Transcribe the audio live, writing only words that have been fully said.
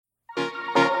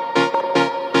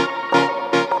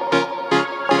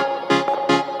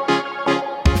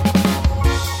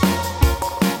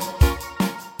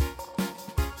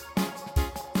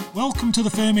Welcome to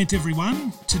The Ferment,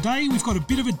 everyone. Today we've got a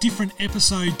bit of a different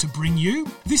episode to bring you.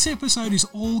 This episode is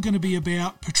all going to be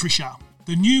about Patricia,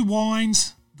 the new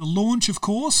wines, the launch of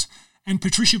course, and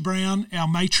Patricia Brown, our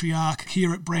matriarch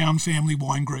here at Brown Family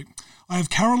Wine Group. I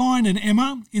have Caroline and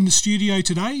Emma in the studio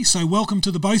today, so welcome to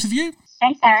the both of you.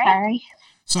 Thanks, Harry.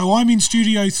 So I'm in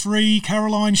Studio 3,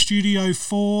 Caroline Studio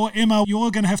 4. Emma, you're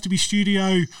going to have to be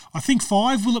Studio, I think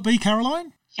 5, will it be,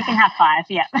 Caroline? You can have 5,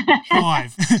 yeah.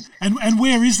 5. And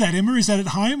where is that, Emma? Is that at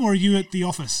home or are you at the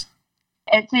office?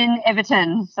 It's in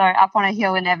Everton, so up on a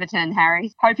hill in Everton,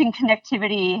 Harry. Hoping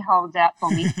connectivity holds out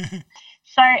for me.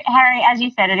 So, Harry, as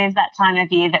you said, it is that time of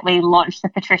year that we launched the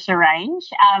Patricia range,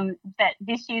 but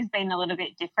this year's been a little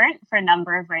bit different for a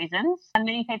number of reasons. And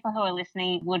many people who are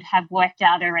listening would have worked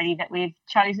out already that we've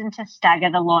chosen to stagger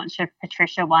the launch of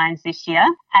Patricia wines this year,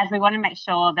 as we want to make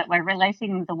sure that we're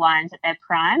releasing the wines at their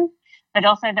prime, but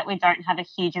also that we don't have a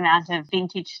huge amount of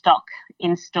vintage stock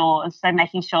in stores, so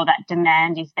making sure that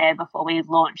demand is there before we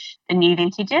launch the new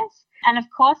vintages. And of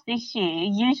course, this year,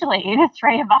 usually the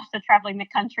three of us are travelling the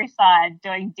countryside,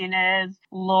 doing dinners,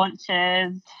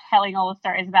 launches, telling all the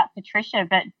stories about Patricia,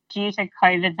 but due to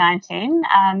COVID-19,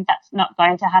 that's not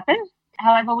going to happen.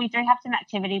 However, we do have some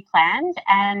activity planned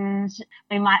and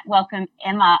we might welcome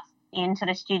Emma into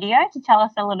the studio to tell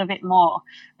us a little bit more.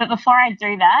 But before I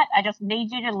do that, I just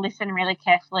need you to listen really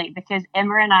carefully because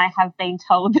Emma and I have been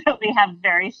told that we have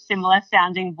very similar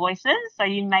sounding voices, so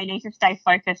you may need to stay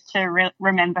focused to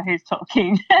remember who's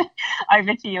talking.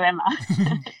 Over to you, Emma.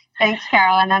 Thanks,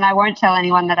 Caroline, and I won't tell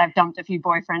anyone that I've dumped a few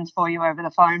boyfriends for you over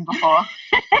the phone before.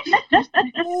 Thanks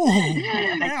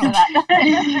for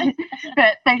that.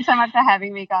 But thanks so much for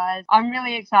having me, guys. I'm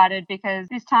really excited because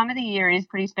this time of the year is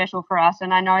pretty special for us,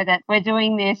 and I know that we're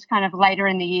doing this kind of later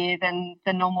in the year than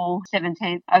the normal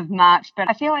 17th of March, but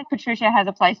I feel like Patricia has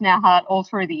a place in our heart all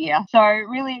through the year. So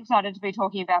really excited to be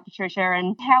talking about Patricia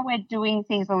and how we're doing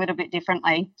things a little bit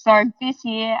differently. So this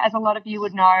year, as a lot of you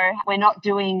would know, we're not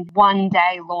doing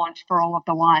one-day launch for all of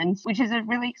the wines, which is a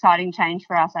really exciting change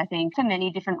for us, I think, for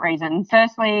many different reasons.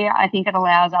 Firstly, I think it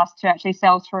allows us to actually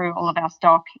sell through all of our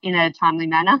stock in a timely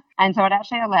manner. And so it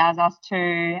actually allows us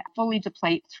to fully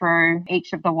deplete through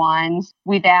each of the wines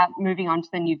without moving on to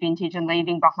the new vintage and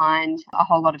leaving behind a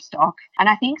whole lot of stock. And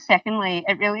I think secondly,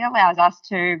 it really allows us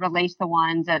to release the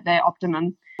wines at their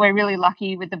optimum. We're really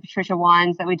lucky with the Patricia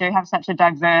wines that we do have such a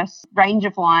diverse range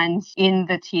of wines in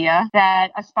the tier that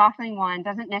a sparkling wine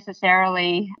doesn't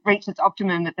necessarily reach its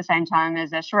optimum at the same time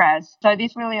as a Shiraz. So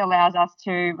this really allows us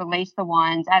to release the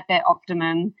wines at their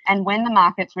optimum and when the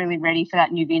market's really ready for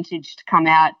that new vintage to come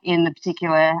out in the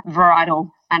particular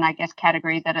varietal and I guess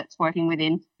category that it's working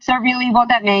within. So really what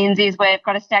that means is we've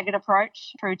got a staggered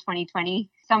approach through 2020.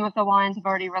 Some of the wines have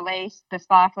already released, the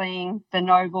sparkling, the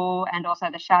noble and also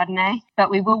the Chardonnay,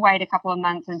 but we will wait a couple of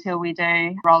months until we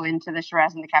do roll into the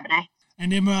Shiraz and the Cabernet.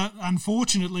 And Emma,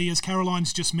 unfortunately, as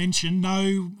Caroline's just mentioned,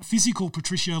 no physical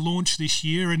Patricia launch this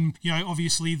year and,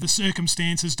 obviously the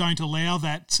circumstances don't allow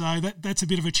that. So that's a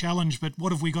bit of a challenge, but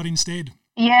what have we got instead?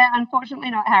 Yeah,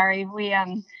 unfortunately not, Harry.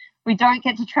 We don't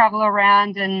get to travel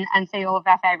around and see all of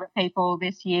our favourite people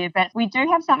this year, but we do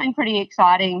have something pretty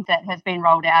exciting that has been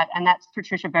rolled out, and that's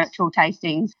Patricia Virtual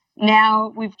Tastings.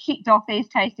 Now, we've kicked off these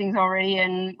tastings already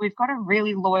and we've got a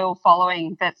really loyal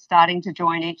following that's starting to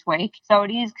join each week. So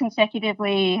it is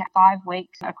consecutively 5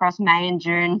 weeks across May and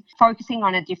June, focusing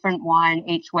on a different wine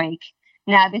each week.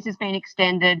 Now, this has been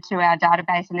extended to our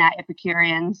database and our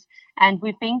Epicureans, and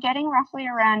we've been getting roughly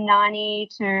around 90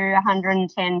 to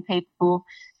 110 people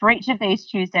for each of these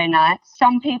Tuesday nights.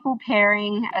 Some people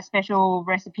pairing a special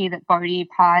recipe that Bodhi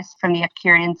Price from the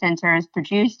Epicurean Centre has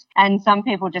produced, and some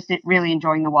people just really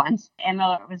enjoying the wines.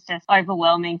 Emma, it was just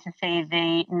overwhelming to see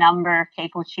the number of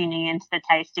people tuning into the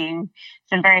tasting,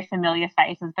 some very familiar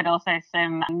faces, but also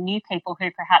some new people who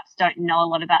perhaps don't know a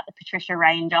lot about the Patricia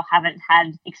range or haven't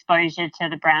had exposure to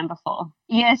the brand before.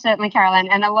 Yeah, certainly, Caroline.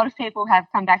 And a lot of people have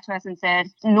come back to us and said,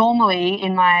 normally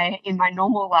in my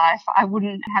normal life, I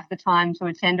wouldn't have the time to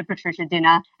attend a Patricia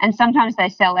dinner. And sometimes they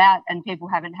sell out and people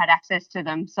haven't had access to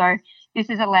them. So this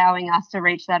is allowing us to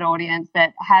reach that audience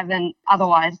that haven't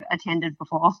otherwise attended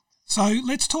before. So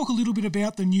let's talk a little bit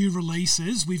about the new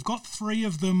releases. We've got 3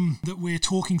 of them that we're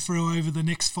talking through over the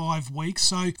next 5 weeks.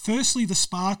 So firstly, the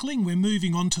sparkling, we're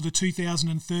moving on to the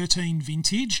 2013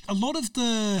 vintage. A lot of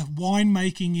the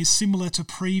winemaking is similar to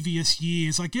previous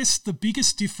years. I guess the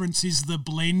biggest difference is the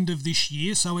blend of this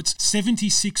year. So it's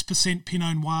 76%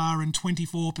 Pinot Noir and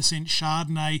 24%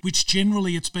 Chardonnay, which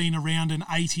generally it's been around an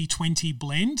 80-20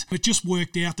 blend. It just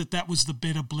worked out that was the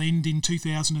better blend in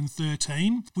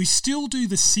 2013. We still do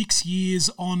the 6 6 years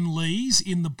on lees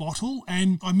in the bottle.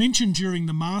 And I mentioned during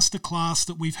the masterclass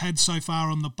that we've had so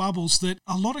far on the bubbles that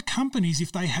a lot of companies,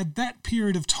 if they had that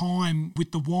period of time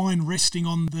with the wine resting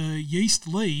on the yeast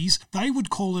lees, they would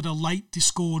call it a late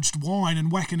disgorged wine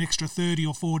and whack an extra $30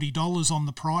 or $40 on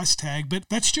the price tag. But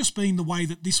that's just been the way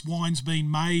that this wine's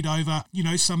been made over,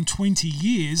 some 20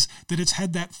 years, that it's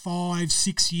had that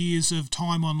 5-6 years of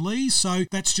time on lees. So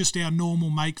that's just our normal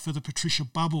make for the Patricia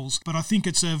Bubbles. But I think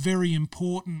it's a very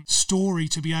important story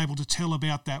to be able to tell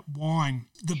about that wine.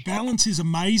 The balance is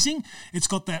amazing. It's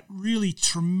got that really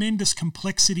tremendous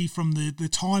complexity from the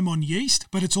time on yeast,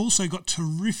 but it's also got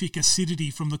terrific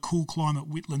acidity from the cool climate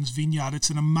Whitlands vineyard. It's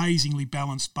an amazingly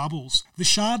balanced bubbles. The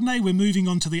Chardonnay, we're moving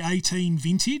on to the 18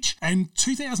 vintage, and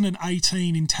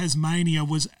 2018 in Tasmania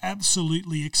was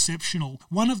absolutely exceptional.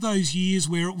 One of those years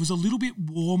where it was a little bit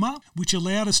warmer, which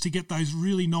allowed us to get those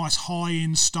really nice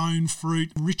high-end stone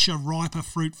fruit, richer, riper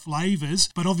fruit flavours.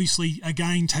 But obviously,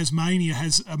 again, Tasmania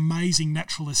has amazing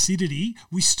natural acidity.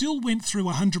 We still went through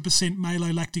 100%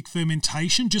 malolactic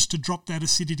fermentation just to drop that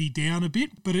acidity down a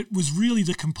bit, but it was really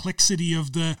the complexity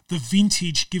of the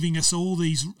vintage giving us all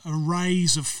these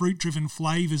arrays of fruit-driven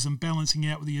flavours and balancing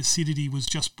out with the acidity was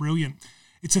just brilliant.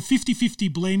 It's a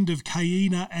 50-50 blend of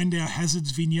Cayena and our Hazards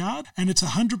vineyard, and it's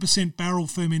 100% barrel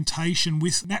fermentation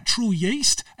with natural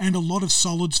yeast and a lot of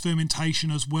solids fermentation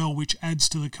as well, which adds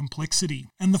to the complexity.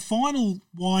 And the final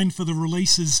wine for the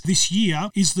releases this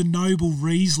year is the Noble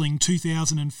Riesling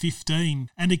 2015.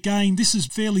 And again, this is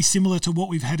fairly similar to what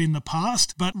we've had in the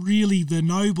past, but really the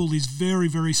Noble is very,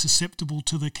 very susceptible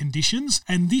to the conditions.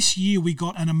 And this year we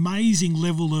got an amazing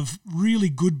level of really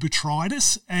good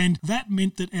botrytis, and that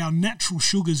meant that our natural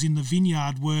sugars in the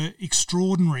vineyard were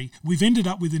extraordinary. We've ended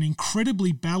up with an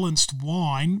incredibly balanced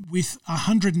wine with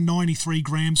 193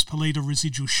 grams per litre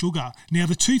residual sugar. Now,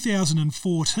 the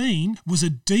 2014 was a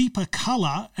deeper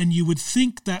colour, and you would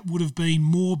think that would have been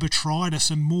more botrytis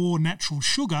and more natural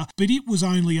sugar, but it was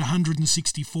only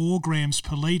 164 grams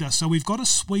per litre. So we've got a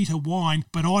sweeter wine,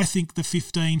 but I think the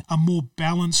 15 a more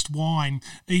balanced wine,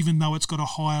 even though it's got a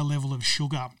higher level of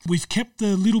sugar. We've kept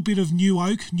the little bit of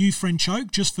new French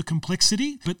oak just for complexity,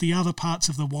 but the other parts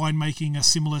of the winemaking are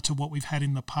similar to what we've had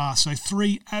in the past. So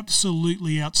 3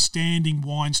 absolutely outstanding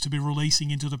wines to be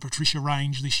releasing into the Patricia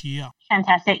range this year.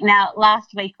 Fantastic. Now,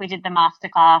 last week we did the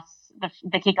masterclass,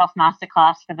 the kickoff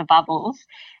masterclass for the bubbles,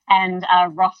 and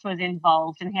Ross was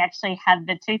involved, and he actually had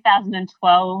the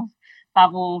 2012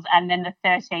 bubbles and then the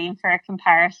 13 for a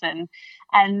comparison.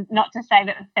 And not to say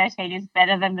that the 13 is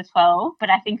better than the 12, but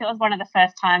I think it was one of the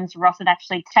first times Ross had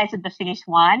actually tasted the finished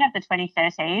wine of the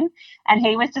 2013, and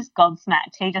he was just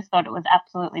gobsmacked. He just thought it was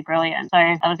absolutely brilliant. So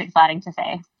that was exciting to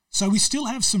see. So we still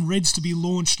have some reds to be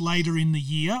launched later in the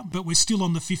year, but we're still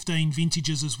on the 15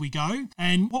 vintages as we go.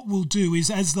 And what we'll do is,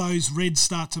 as those reds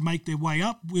start to make their way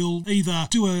up, we'll either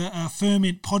do a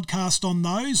ferment podcast on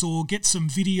those or get some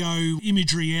video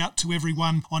imagery out to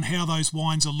everyone on how those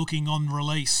wines are looking on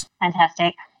release.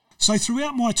 Fantastic. So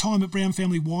throughout my time at Brown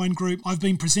Family Wine Group, I've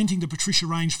been presenting the Patricia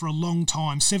range for a long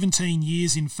time, 17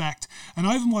 years in fact. And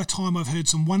over my time, I've heard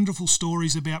some wonderful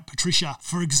stories about Patricia.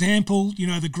 For example,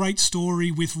 the great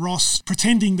story with Ross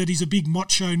pretending that he's a big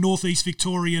macho northeast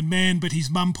Victorian man, but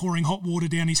his mum pouring hot water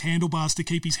down his handlebars to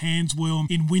keep his hands warm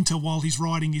in winter while he's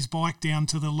riding his bike down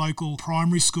to the local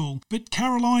primary school. But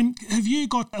Caroline, have you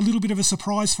got a little bit of a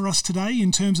surprise for us today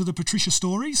in terms of the Patricia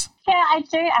stories? Yeah, I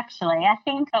do actually. I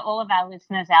think for all of our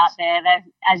listeners out there,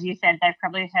 as you said, they've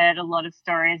probably heard a lot of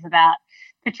stories about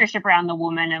Patricia Brown, the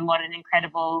woman, and what an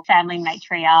incredible family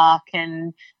matriarch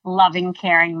and loving,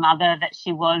 caring mother that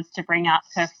she was to bring up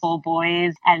her 4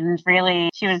 boys. And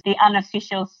really, she was the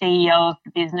unofficial CEO of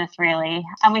the business, really.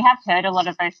 And we have heard a lot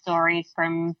of those stories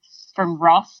from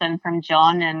Ross and from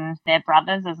John and their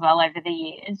brothers as well over the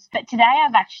years. But today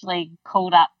I've actually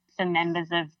called up some members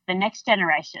of the next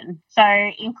generation. So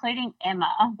including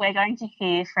Emma, we're going to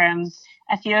hear from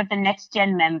a few of the next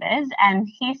gen members and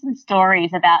hear some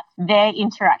stories about their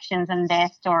interactions and their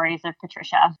stories of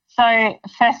Patricia. So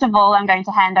first of all, I'm going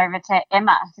to hand over to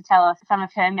Emma to tell us some of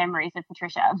her memories of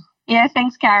Patricia. Yeah,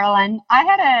 thanks, Caroline. I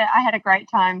had a great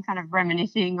time kind of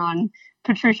reminiscing on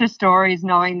Patricia stories,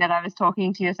 knowing that I was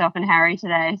talking to yourself and Harry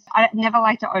today. I never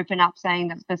like to open up saying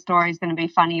that the story is going to be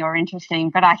funny or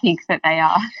interesting, but I think that they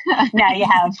are. Now you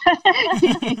have.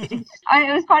 It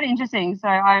was quite interesting. So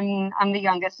I'm the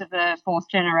youngest of the 4th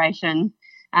generation,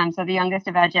 so the youngest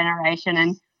of our generation,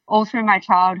 and all through my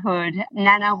childhood,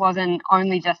 Nana wasn't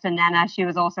only just a Nana, she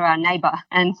was also our neighbour.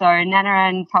 And so Nana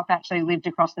and Pop actually lived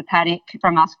across the paddock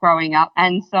from us growing up.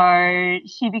 And so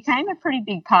she became a pretty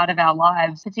big part of our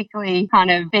lives, particularly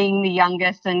kind of being the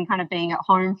youngest and kind of being at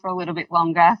home for a little bit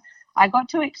longer. I got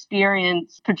to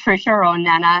experience Patricia or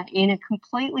Nana in a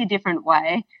completely different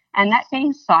way, and that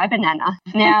being Cyber Nana.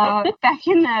 Now, back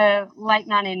in the late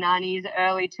 1990s,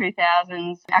 early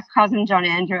 2000s, our cousin John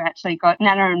Andrew actually got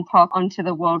Nana and Pop onto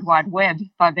the World Wide Web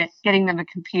by getting them a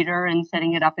computer and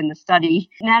setting it up in the study.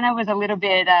 Nana was a little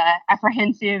bit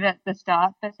apprehensive at the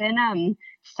start, but then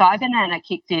Cyber Nana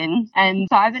kicked in, and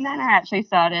Cyber Nana actually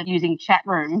started using chat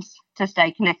rooms to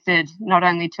stay connected not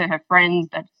only to her friends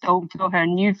but to her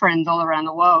new friends all around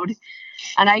the world.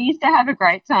 And I used to have a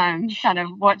great time kind of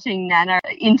watching Nana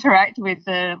interact with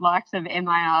the likes of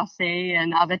MIRC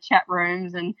and other chat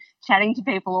rooms and chatting to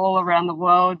people all around the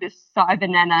world, this Cyber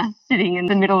Nana sitting in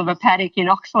the middle of a paddock in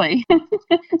Oxley.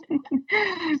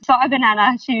 Cyber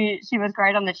Nana, she was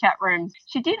great on the chat rooms.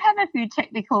 She did have a few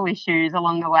technical issues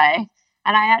along the way.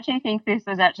 And I actually think this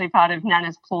was actually part of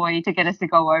Nana's ploy to get us to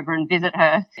go over and visit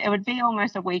her. It would be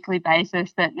almost a weekly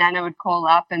basis that Nana would call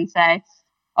up and say,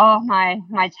 oh,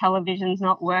 my television's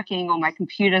not working, or my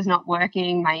computer's not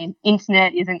working, my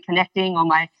internet isn't connecting,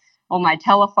 or my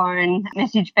telephone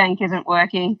message bank isn't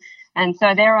working. And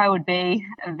so there I would be,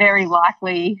 a very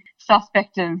likely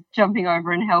suspect of jumping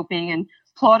over and helping, and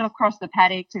plod across the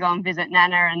paddock to go and visit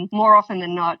Nana. And more often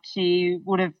than not, she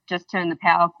would have just turned the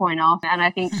PowerPoint off. And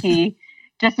I think she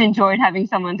just enjoyed having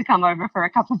someone to come over for a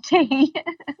cup of tea.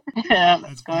 Yeah,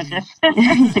 that's gorgeous.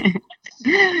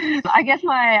 I guess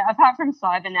apart from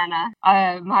Cyber Nana,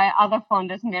 my other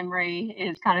fondest memory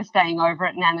is kind of staying over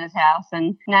at Nana's house,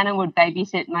 and Nana would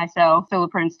babysit myself,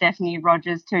 Philippa and Stephanie,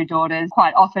 Roger's two daughters,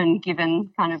 quite often,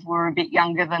 given kind of we're a bit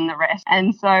younger than the rest.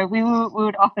 And so we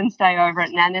would often stay over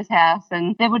at Nana's house,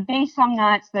 and there would be some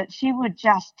nights that she would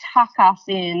just tuck us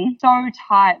in so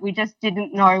tight we just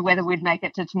didn't know whether we'd make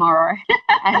it to tomorrow.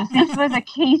 And this was a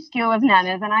key skill of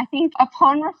Nana's, and I think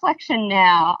upon reflection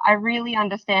now, I really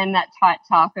understand that tight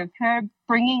tuck of her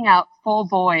bringing up four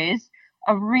boys,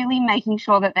 of really making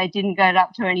sure that they didn't get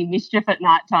up to any mischief at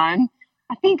night time.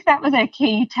 I think that was a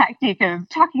key tactic of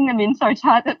tucking them in so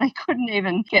tight that they couldn't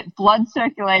even get blood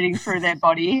circulating through their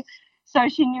body. So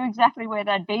she knew exactly where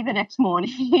they'd be the next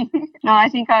morning. No, I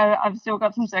think I've still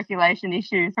got some circulation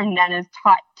issues from Nana's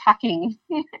tight tucking.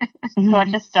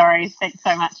 Gorgeous stories. Thanks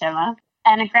so much, Emma.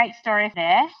 And a great story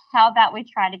there. How about we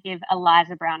try to give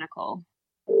Eliza Brown a call?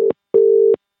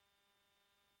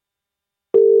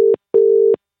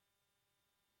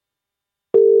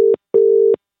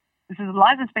 This is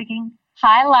Eliza speaking.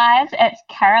 Hi, Liz. It's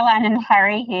Caroline and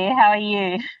Harry here. How are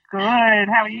you? Good.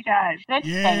 How are you guys? Good.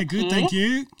 Yeah, good. Thank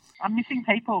you. I'm missing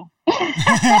people.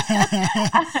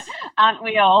 Aren't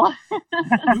we all?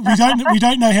 we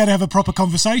don't know how to have a proper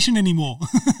conversation anymore.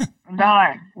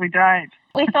 No, we don't.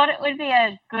 We thought it would be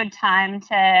a good time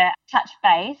to touch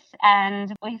base,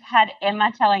 and we've had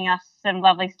Emma telling us some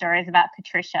lovely stories about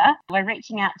Patricia. We're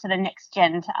reaching out to the next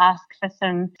gen to ask for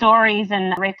some stories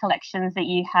and recollections that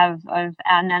you have of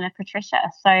our Nana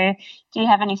Patricia. So do you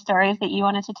have any stories that you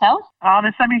wanted to tell? Oh,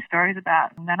 there's so many stories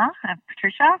about Nana and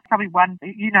Patricia. Probably one,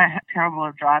 you know how terrible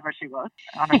a driver she was.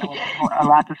 I don't know if I'm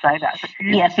allowed to say that. But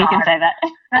Yes, you can say that.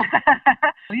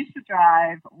 We used to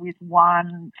drive with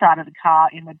one side of the car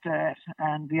in the dirt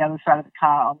and the other side of the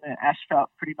car on the asphalt,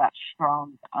 pretty much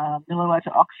from Millwall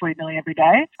to Oxley nearly every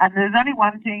day. And there's only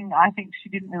one thing I think she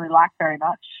didn't really like very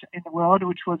much in the world,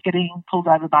 which was getting pulled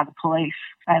over by the police.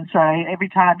 And so every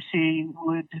time she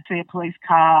would see a police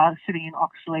car sitting in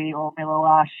Oxley or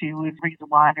Millwall, she would ring the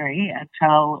winery and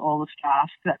tell all the staff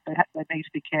that they need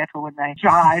to be careful when they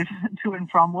drive to and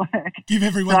from work. Give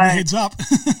everyone the heads up.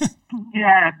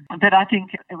 Yeah, but I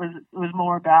think it was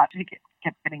more about she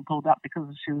kept getting pulled up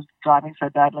because she was driving so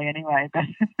badly anyway. But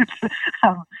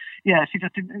yeah, she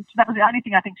just didn't. That was the only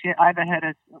thing I think I ever heard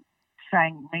her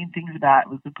saying mean things about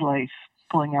was the police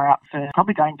pulling her up for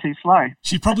probably going too slow.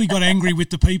 She probably got angry with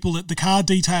the people at the car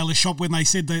detailer shop when they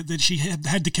said that she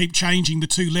had to keep changing the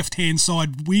two left-hand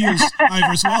side wheels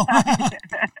over as well.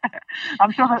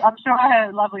 I'm sure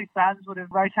her lovely sons would have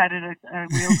rotated her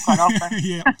wheels quite often.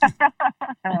 Yeah.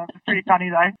 It's pretty funny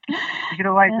though. You could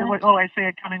always see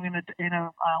her coming in a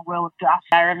well of dust.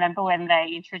 I remember when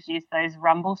they introduced those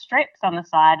rumble strips on the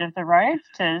side of the road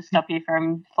to stop you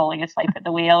from falling asleep at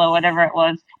the wheel or whatever it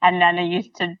was. And Nana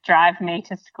used to drive me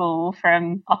to school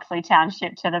from Oxley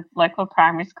Township to the local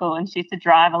primary school, and she used to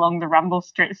drive along the rumble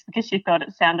strips because she thought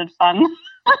it sounded fun.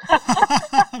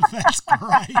 That's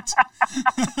great.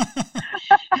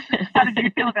 How did you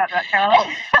feel about that,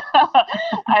 Caroline?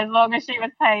 As long as she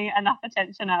was paying enough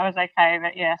attention, I was okay.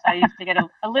 But yes, I used to get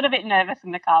a little bit nervous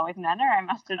in the car with Nana, I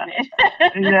must admit.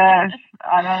 Yes,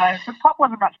 I know. The pop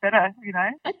wasn't much better, you know.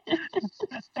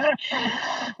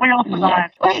 We all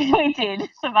survived. Yes, we did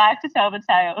survive to tell the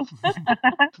tales.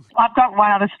 I've got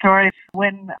one other story.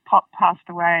 When Pop passed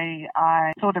away,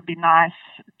 I thought it'd be nice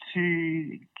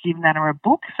to give Nana a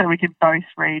book so we could both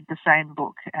read the same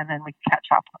book and then we could catch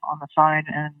up on the phone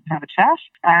and have a chat.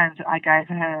 And I gave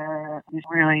her this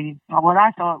really, what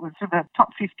I thought was sort of a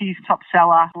top 50s top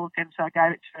seller book, and so I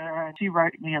gave it to her and she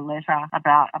wrote me a letter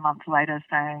about a month later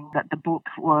saying that the book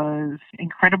was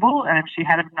incredible and if she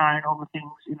had have known all the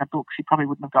things in the book she probably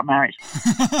wouldn't have got married.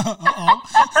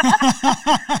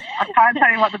 I can't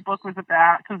tell you what the book was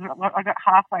about because I got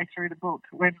halfway through the book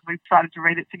when we started to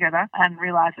read it together and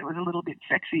realised it was a little bit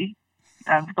sexy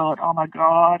and thought, oh my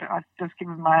God, I've just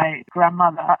given my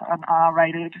grandmother an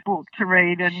R-rated book to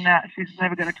read and she's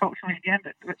never going to talk to me again,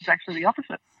 but it's actually the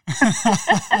opposite.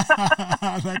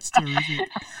 That's terrific.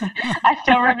 I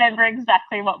still remember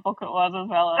exactly what book it was as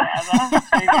well.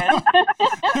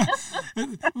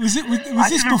 Was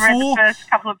this before? Read the first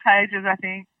couple of pages, I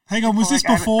think. Hang on, was this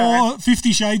before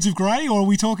 50 Shades of Grey or are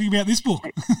we talking about this book?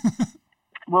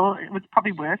 Well, it was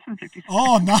probably worse than 50 Shades.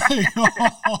 Oh, no.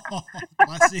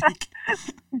 Classic.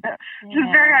 She was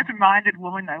a very open-minded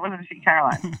woman, though, wasn't she,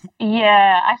 Caroline?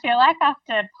 Yeah, I feel like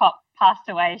after Pop passed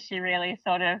away, she really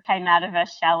sort of came out of her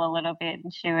shell a little bit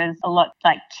and she was a lot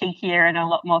like cheekier and a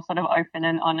lot more sort of open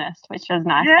and honest, which was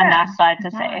nice, a nice side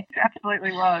to see. She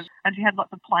absolutely was. And she had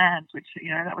lots of plans, which, you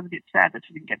know, that was a bit sad that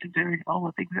she didn't get to do all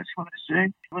the things that she wanted to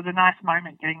do. It was a nice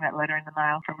moment getting that letter in the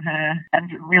mail from her and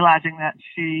realising that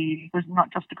she was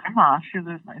not just a grandma, she was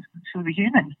a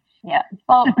human. Yeah.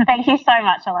 Well, thank you so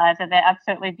much, Eliza. They're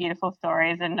absolutely beautiful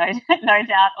stories and no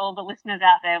doubt all the listeners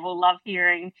out there will love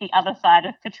hearing the other side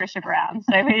of Patricia Brown.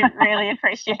 So we really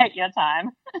appreciate your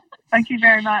time. Thank you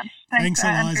very much. Thanks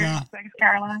Eliza. Andrew. Thanks,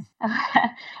 Caroline.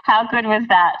 How good was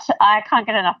that? I can't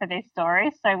get enough of these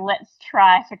stories, so let's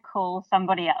try to call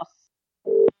somebody else.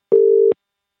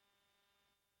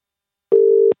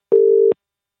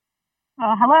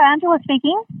 Hello, Angela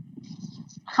speaking.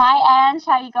 Hi, Ange.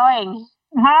 How are you going?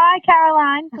 Hi,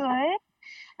 Caroline. Good.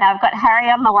 Now, I've got Harry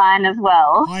on the line as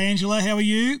well. Hi, Angela. How are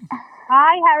you?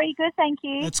 Hi, Harry. Good, thank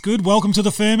you. That's good. Welcome to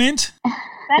the ferment.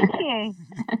 Thank you.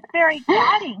 Very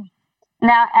exciting.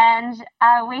 Now, Ange,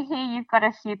 we hear you've got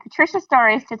a few Patricia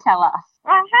stories to tell us.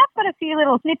 I have got a few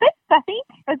little snippets, I think.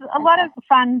 It was a lot of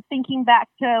fun thinking back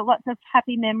to lots of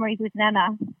happy memories with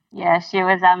Nana. Yeah, she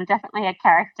was definitely a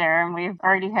character and we've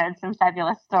already heard some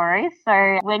fabulous stories.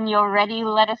 So when you're ready,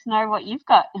 let us know what you've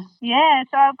got. Yeah,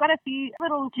 so I've got a few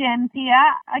little gems here.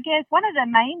 I guess one of the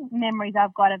main memories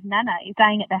I've got of Nana is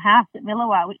staying at the house at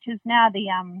Millawa, which is now the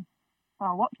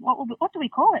what do we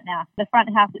call it now? The front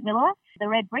house at Millawa, the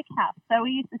red brick house. So we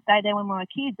used to stay there when we were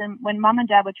kids, and when Mum and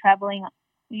Dad were travelling,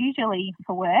 usually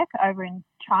for work over in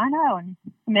China and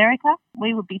America,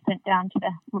 we would be sent down to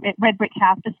the red brick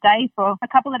house to stay for a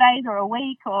couple of days or a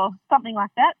week or something like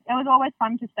that. It was always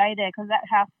fun to stay there because that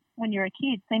house, when you're a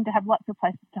kid, seemed to have lots of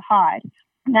places to hide.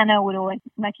 Nana would always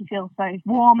make you feel so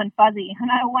warm and fuzzy. And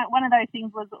one of those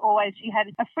things was always she had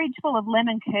a fridge full of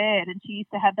lemon curd and she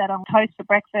used to have that on toast for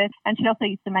breakfast. And she also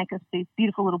used to make us these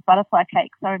beautiful little butterfly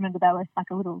cakes. I remember they were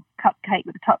like a little cupcake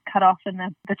with the top cut off and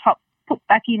the top put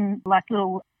back in like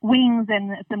little wings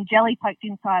and some jelly poked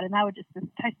inside, and they were just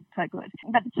tasted so good.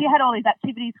 But she had all these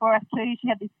activities for us too. She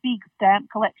had this big stamp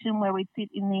collection where we'd sit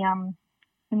in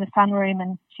the sunroom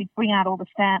and she'd bring out all the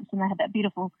stamps and they had that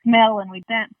beautiful smell and we'd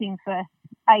dance things for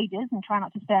ages and try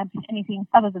not to stamp anything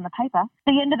other than the paper. At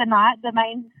the end of the night, the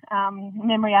main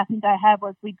memory I think I have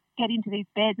was we'd get into these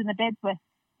beds, and the beds were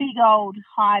big old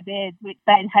high beds which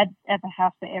they'd had at the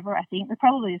house forever, I think. They're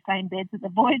probably the same beds that the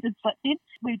boys had slept in.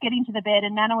 We'd get into the bed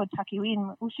and Nana would tuck you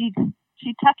in. Well, she'd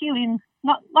tuck you in,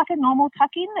 not like a normal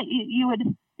tuck in that you would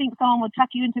think someone would tuck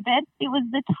you into bed. It was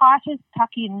the tightest tuck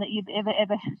in that you've ever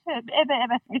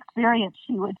experienced.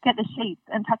 She would get the sheets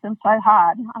and tuck them so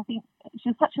hard. I think she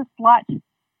was such a slight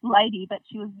lady, but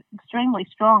she was extremely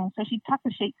strong. So she'd tuck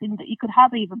the sheets in that you could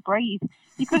hardly even breathe.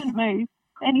 You couldn't move.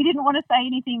 And you didn't want to say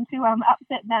anything to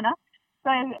upset Nana. So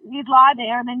you'd lie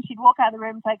there and then she'd walk out of the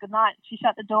room and say goodnight. She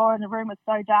shut the door and the room was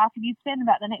so dark, and you'd spend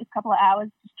about the next couple of hours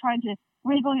just trying to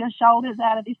wriggle your shoulders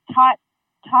out of this tight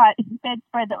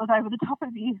bedspread that was over the top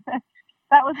of you. So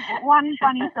That was one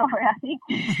funny story, I think.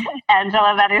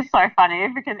 Angela, that is so funny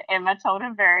because Emma told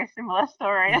a very similar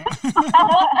story. She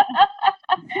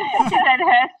said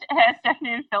her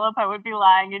Stephanie and Philippa would be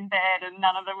lying in bed and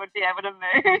none of them would be able to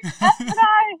move.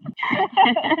 No.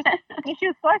 She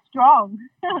was so strong.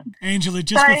 Angela,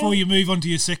 just before you move on to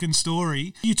your second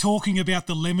story, you're talking about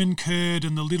the lemon curd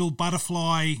and the little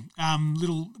butterfly,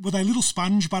 were they little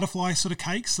sponge butterfly sort of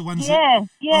cakes? The ones vanilla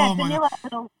Oh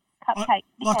little cupcake.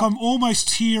 I'm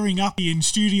almost tearing up in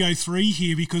Studio 3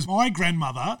 here because my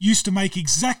grandmother used to make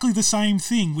exactly the same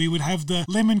thing. We would have the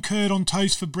lemon curd on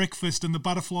toast for breakfast and the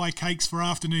butterfly cakes for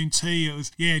afternoon tea. It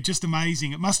was, just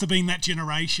amazing. It must have been that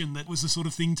generation that was the sort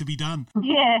of thing to be done.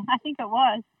 Yeah, I think it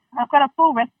was. I've got a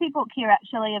full recipe book here,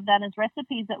 actually, of Nana's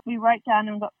recipes that we wrote down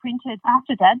and got printed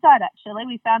after Dad died, actually.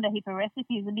 We found a heap of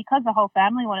recipes, and because the whole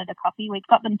family wanted a copy, we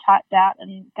got them typed out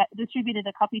and distributed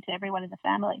a copy to everyone in the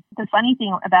family. The funny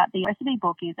thing about the recipe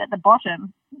book is at the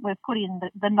bottom, we've put in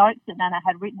the notes that Nana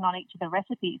had written on each of the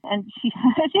recipes, and she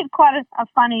had quite a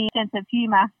funny sense of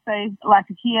humour. So, like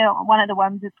here, one of the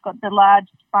ones, it's got the large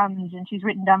sponge, and she's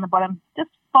written down the bottom, just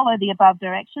follow the above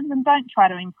directions and don't try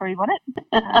to improve on it.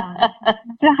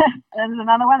 There's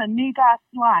another one, a nougat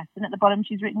slice, and at the bottom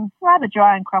she's written rather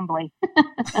dry and crumbly.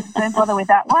 Don't bother with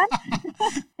that one.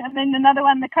 And then another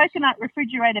one, the coconut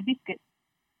refrigerator biscuits.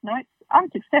 Notes,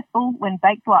 unsuccessful when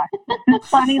baked light.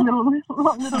 Funny little it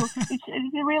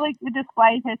really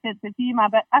displays her sense of humour.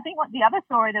 But I think the other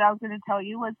story that I was going to tell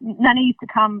you was Nana used to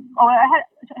come,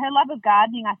 her love of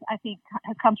gardening I think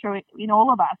has come through in all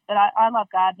of us. But I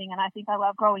love gardening and I think I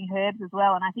love growing herbs as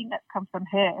well, and I think that comes from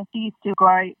her. She used to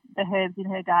grow the herbs in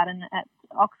her garden at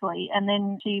Oxley, and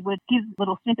then she would give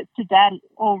little snippets to Dad,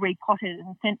 all repotted,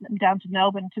 and sent them down to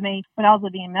Melbourne to me when I was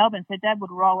living in Melbourne. So Dad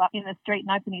would roll up in the street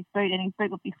and open his boot, and his boot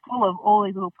would be full of all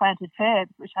these little planted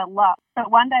herbs, which I love.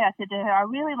 But one day I said to her, I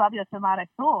really love your tomato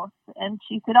sauce. And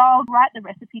she said, I'll write the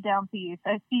recipe down for you.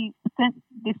 So she sent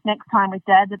this next time with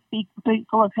Dad, the big boot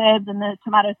full of herbs and the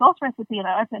tomato sauce recipe, and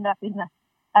I opened up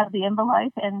out of the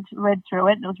envelope and read through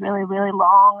it. It was really, really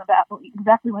long about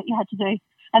exactly what you had to do.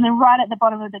 And then right at the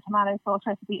bottom of the tomato sauce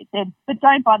recipe, it said, but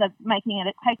don't bother making it.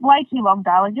 It takes way too long,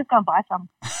 darling. Just go and buy some.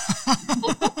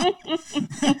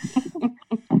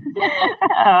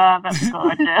 Oh, that's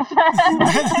gorgeous.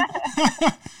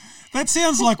 That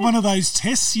sounds like one of those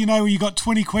tests, where you got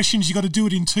 20 questions, you got to do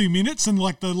it in 2 minutes, and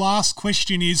like the last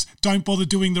question is, don't bother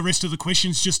doing the rest of the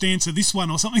questions, just answer this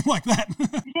one or something like that.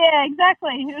 Yeah,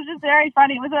 exactly. It was just very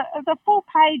funny. It was a full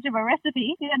page of a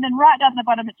recipe, and then right down the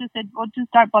bottom it just said, well, just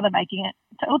don't bother making it.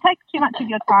 It'll take too much of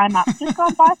your time up. Just go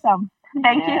and buy some.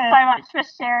 Thank you so much for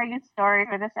sharing your story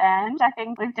with us, Ange. I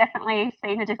think we've definitely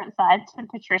seen a different side to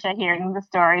Patricia hearing the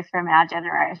stories from our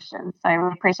generation. So we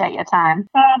appreciate your time.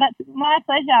 That's my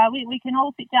pleasure. We can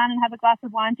all sit down and have a glass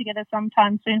of wine together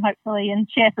sometime soon, hopefully, and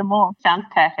share some more. Sounds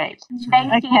perfect.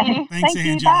 Thank you. Thanks, Thank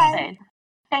you. Angela. Bye.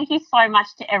 Thank you so much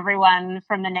to everyone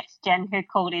from the Next Gen who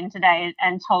called in today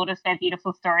and told us their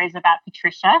beautiful stories about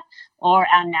Patricia, or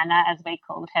our Nana as we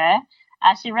called her.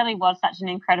 She really was such an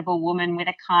incredible woman with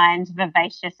a kind,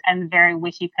 vivacious and very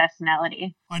witty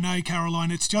personality. I know, Caroline,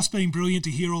 it's just been brilliant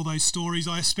to hear all those stories.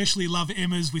 I especially love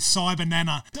Emma's with Cyber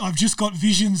Nana. I've just got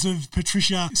visions of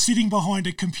Patricia sitting behind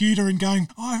a computer and going,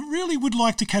 I really would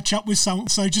like to catch up with someone.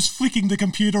 So just flicking the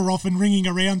computer off and ringing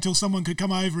around till someone could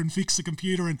come over and fix the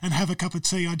computer and have a cup of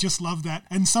tea. I just love that.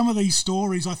 And some of these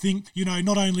stories, I think,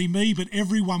 not only me, but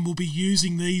everyone will be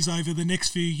using these over the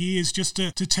next few years just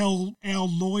to tell our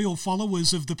loyal followers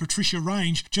of the Patricia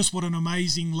range just what an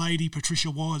amazing lady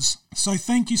Patricia was. So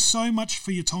thank you so much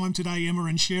for your time today, Emma,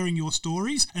 and sharing your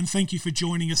stories, and thank you for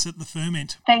joining us at the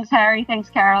Ferment. Thanks, Harry. Thanks,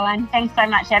 Caroline. Thanks so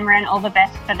much, Emma, and all the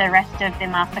best for the rest of the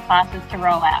masterclasses to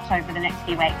roll out over the next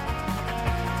few weeks.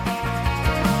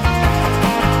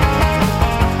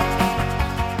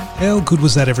 How good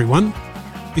was that, everyone?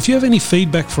 If you have any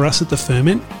feedback for us at the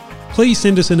Ferment, please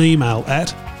send us an email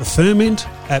at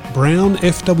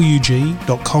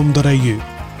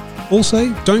theferment@brownfwg.com.au.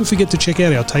 Also, don't forget to check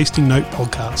out our Tasting Note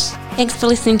podcasts. Thanks for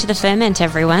listening to The Ferment,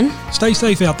 everyone. Stay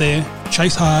safe out there,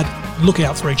 chase hard, look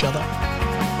out for each other.